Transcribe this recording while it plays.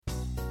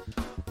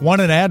Want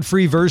an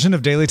ad-free version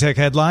of Daily Tech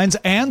Headlines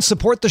and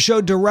support the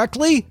show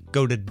directly?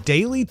 Go to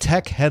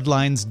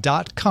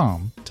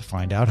dailytechheadlines.com to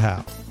find out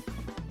how.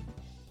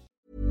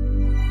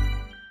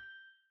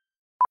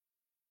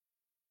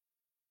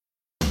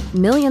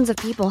 Millions of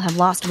people have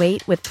lost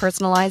weight with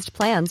personalized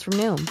plans from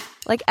Noom.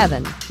 Like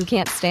Evan, who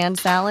can't stand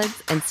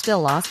salads and still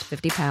lost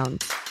 50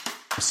 pounds.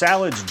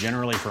 Salads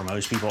generally for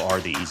most people are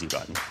the easy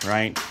button,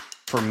 right?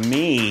 For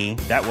me,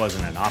 that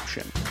wasn't an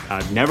option.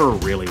 I never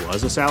really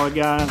was a salad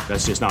guy.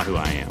 That's just not who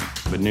I am.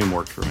 But Noom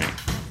worked for me.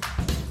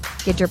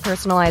 Get your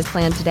personalized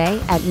plan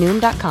today at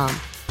Noom.com.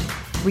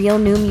 Real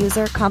Noom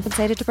user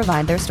compensated to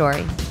provide their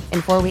story.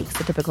 In 4 weeks,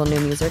 the typical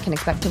Noom user can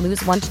expect to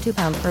lose 1 to 2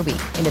 pounds per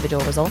week.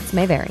 Individual results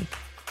may vary.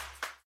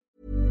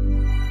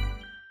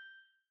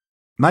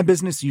 My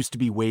business used to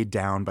be weighed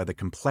down by the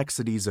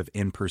complexities of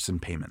in-person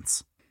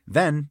payments.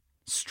 Then,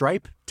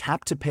 Stripe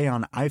Tap to Pay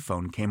on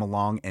iPhone came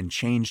along and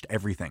changed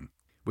everything.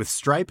 With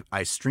Stripe,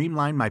 I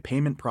streamlined my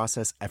payment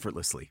process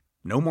effortlessly.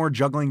 No more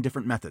juggling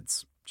different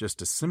methods.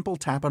 Just a simple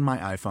tap on my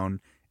iPhone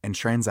and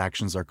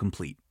transactions are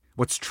complete.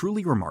 What's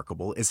truly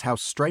remarkable is how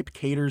Stripe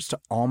caters to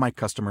all my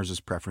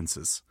customers'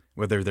 preferences.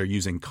 Whether they're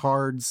using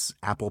cards,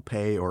 Apple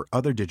Pay, or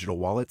other digital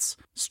wallets,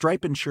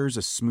 Stripe ensures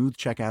a smooth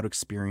checkout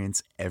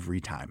experience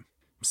every time.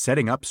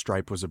 Setting up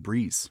Stripe was a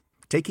breeze,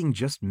 taking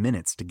just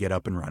minutes to get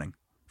up and running.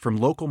 From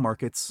local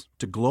markets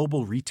to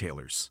global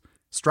retailers,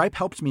 Stripe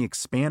helped me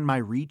expand my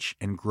reach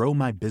and grow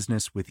my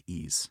business with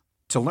ease.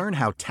 To learn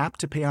how Tap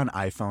to Pay on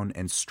iPhone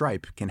and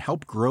Stripe can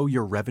help grow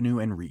your revenue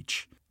and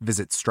reach,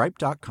 visit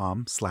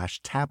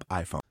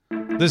stripe.com/tapiphone.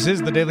 This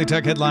is the Daily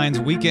Tech Headlines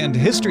Weekend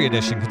History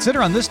Edition.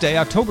 Consider on this day,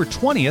 October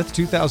 20th,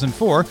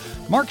 2004,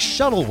 Mark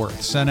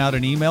Shuttleworth sent out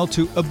an email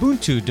to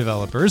Ubuntu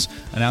developers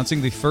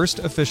announcing the first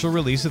official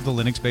release of the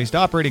Linux-based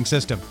operating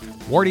system,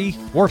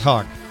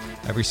 Warthog.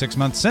 Every 6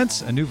 months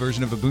since, a new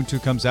version of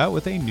Ubuntu comes out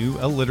with a new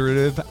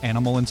alliterative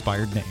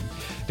animal-inspired name.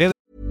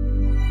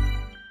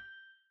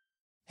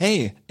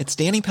 Hey, it's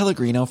Danny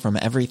Pellegrino from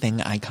Everything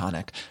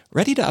Iconic.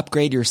 Ready to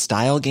upgrade your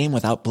style game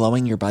without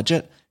blowing your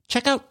budget?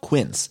 Check out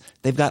Quince.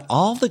 They've got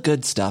all the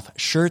good stuff,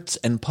 shirts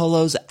and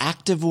polos,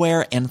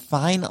 activewear, and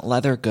fine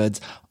leather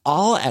goods,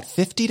 all at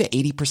 50 to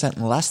 80%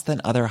 less than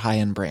other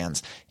high-end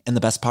brands. And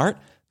the best part?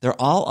 They're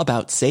all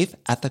about safe,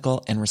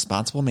 ethical, and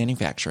responsible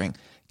manufacturing.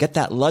 Get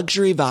that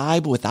luxury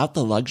vibe without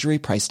the luxury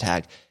price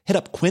tag. Hit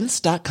up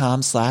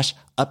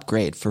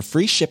quince.com/upgrade for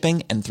free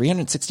shipping and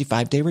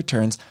 365-day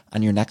returns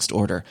on your next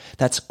order.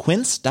 That's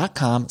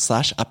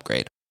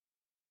quince.com/upgrade.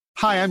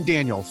 Hi, I'm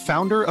Daniel,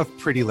 founder of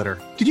Pretty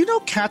Litter. Did you know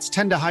cats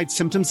tend to hide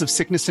symptoms of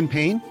sickness and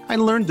pain? I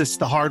learned this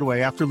the hard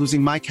way after losing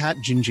my cat,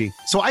 Gingy.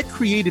 So I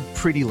created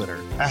Pretty Litter,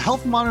 a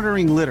health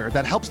monitoring litter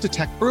that helps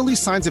detect early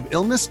signs of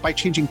illness by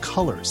changing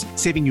colors,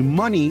 saving you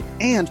money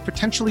and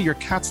potentially your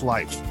cat's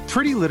life.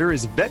 Pretty Litter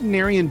is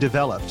veterinarian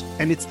developed,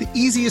 and it's the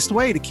easiest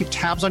way to keep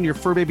tabs on your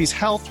fur baby's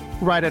health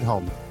right at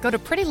home. Go to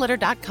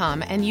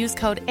prettylitter.com and use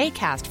code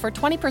ACAST for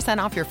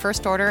 20% off your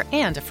first order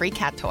and a free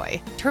cat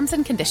toy. Terms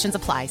and conditions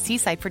apply. See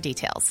site for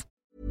details.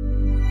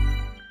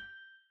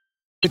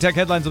 Tech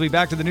Headlines will be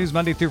back to the news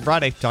Monday through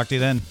Friday. Talk to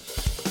you then.